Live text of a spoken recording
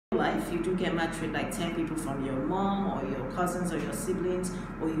life, you do get matched with like 10 people from your mom or your cousins or your siblings,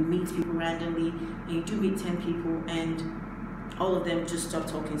 or you meet people randomly, and you do meet 10 people and all of them just stop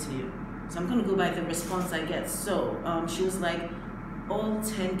talking to you. So I'm gonna go by the response I get. So she was like, all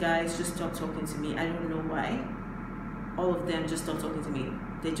 10 guys just stopped talking to me. I don't know why. All of them just stopped talking to me.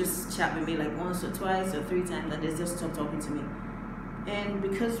 They just chat with me like once or twice or 3 times, and they just stopped talking to me. And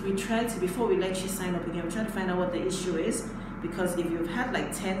because we tried to, before we let you sign up again, we tried to find out what the issue is. Because if you've had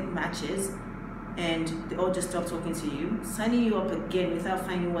like 10 matches and they all just stop talking to you, signing you up again without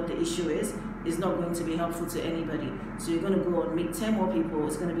finding what the issue is not going to be helpful to anybody. So you're going to go and meet 10 more people.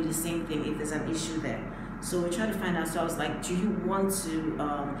 It's going to be the same thing if there's an issue there. So we tried to find out. So I was like, do you want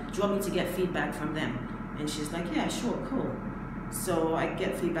me to get feedback from them? And she's like, yeah, sure, cool. So I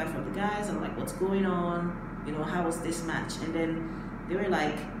get feedback from the guys. I'm like, what's going on? You know, how was this match? And then they were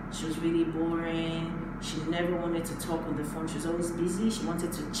like, she was really boring. She never wanted to talk on the phone. She was always busy. She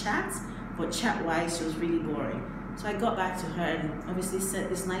wanted to chat, but chat-wise, she was really boring. So I got back to her and obviously said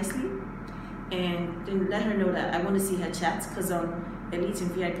this nicely, and then let her know that I want to see her chats, because on Elite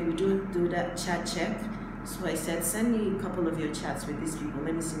and VIP we do that chat check. So I said, send me a couple of your chats with these people.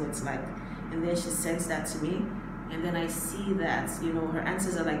 Let me see what it's like. And then she sends that to me, and then I see that, you know, her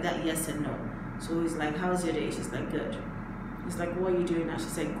answers are like that, yes and no. So he's like, how's your day? She's like, good. He's like, what are you doing now? She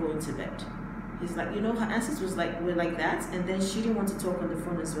said, going to bed. He's like, you know, her answers were like that, and then she didn't want to talk on the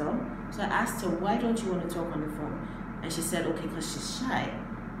phone as well. So I asked her, why don't you want to talk on the phone? And she said, okay, because she's shy.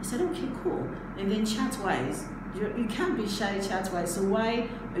 I said, okay, cool. And then chat-wise, you can't be shy chat-wise, so why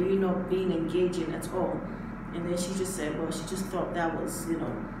are you not being engaging at all? And then she just said, well, she just thought that was, you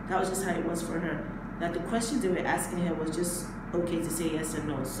know, that was just how it was for her. That the questions they were asking her was just okay to say yes and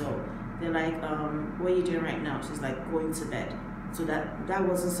no. So they're like, what are you doing right now? She's like, going to bed. So that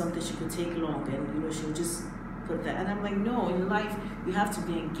wasn't something she could take long, and you know, she would just put that. And I'm like, no, in life you have to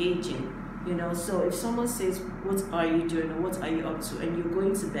be engaging, you know. So if someone says, what are you doing or what are you up to, and you're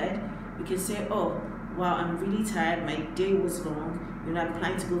going to bed, you can say, oh wow, I'm really tired, my day was long, you know, I'm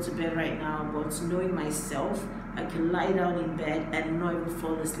planning to go to bed right now, but knowing myself, I can lie down in bed and not even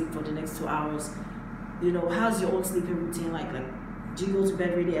fall asleep for the next 2 hours. You know, how's your own sleeping routine like do you go to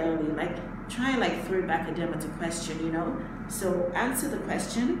bed really early? Like, try and like throw it back at them at a question, you know. So answer the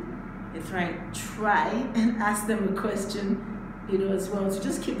question and try and ask them a question, you know, as well, to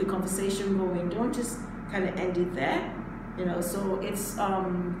just keep the conversation going. Don't just kind of end it there, you know. So it's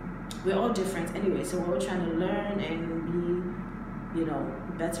we're all different anyway, so we're all trying to learn and be, you know,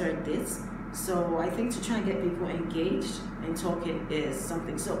 better at this. So I think to try and get people engaged and talking is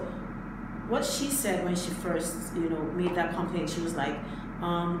something. So what she said when she first, you know, made that complaint, she was like,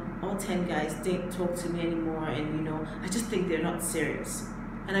 all 10 guys didn't talk to me anymore, and you know, I just think they're not serious.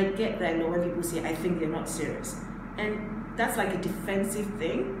 And I get that, you know, when people say I think they're not serious, and that's like a defensive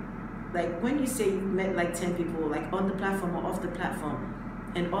thing. Like when you say you met like 10 people, like on the platform or off the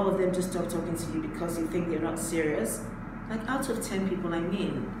platform, and all of them just stop talking to you because you think they're not serious, like out of 10 people, I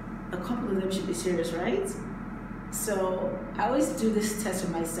mean, a couple of them should be serious, right? So I always do this test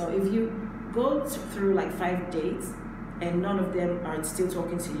with myself. If you go through like 5 dates and none of them are still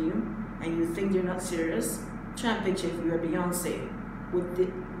talking to you, and you think they're not serious, try and picture if you were Beyonce. Would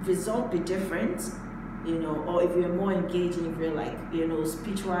the result be different? You know, or if you're more engaging, if you're like, you know,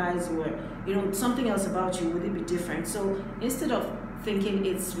 speech-wise, or you know, something else about you, would it be different? So instead of thinking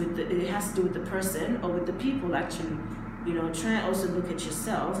it has to do with the person or with the people, actually, you know, try and also look at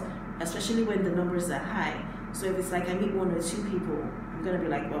yourself, especially when the numbers are high. So if it's like I meet 1 or 2 people, I'm gonna be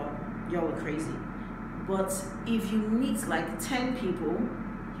like, well, y'all are crazy. But if you meet like 10 people,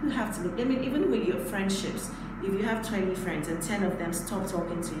 you have to look. I mean, even with your friendships, if you have 20 friends and 10 of them stop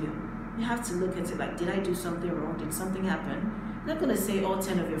talking to you, you have to look at it like, did I do something wrong? Did something happen? You're not gonna say all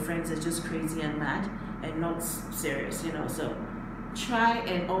 10 of your friends are just crazy and mad and not serious, you know. So try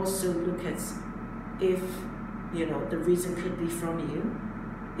and also look at if, you know, the reason could be from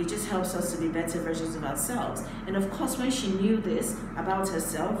you. It just helps us to be better versions of ourselves. And of course, when she knew this about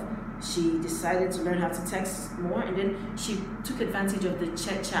herself, she decided to learn how to text more, and then she took advantage of the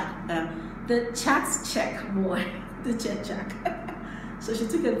chat check more, the chat check. So she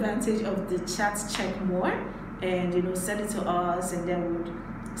took advantage of the chat check more, and you know, send it to us, and then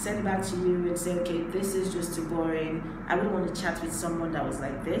would send it back to you and say, okay, this is just too boring. I wouldn't want to chat with someone that was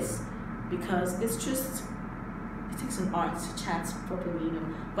like this, because it's just, it takes an art to chat properly, you know.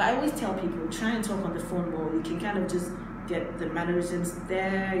 But I always tell people, try and talk on the phone more. You can kind of just get the mannerisms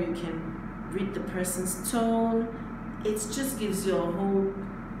there. You can read the person's tone. It just gives you a whole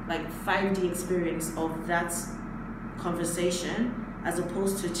like 5D experience of that conversation, as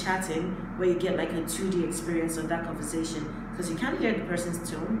opposed to chatting where you get like a 2D experience of that conversation. Because because you can't hear the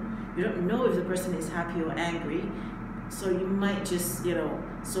person's tone. You don't know if the person is happy or angry. So you might just,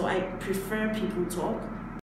 so I prefer people talk.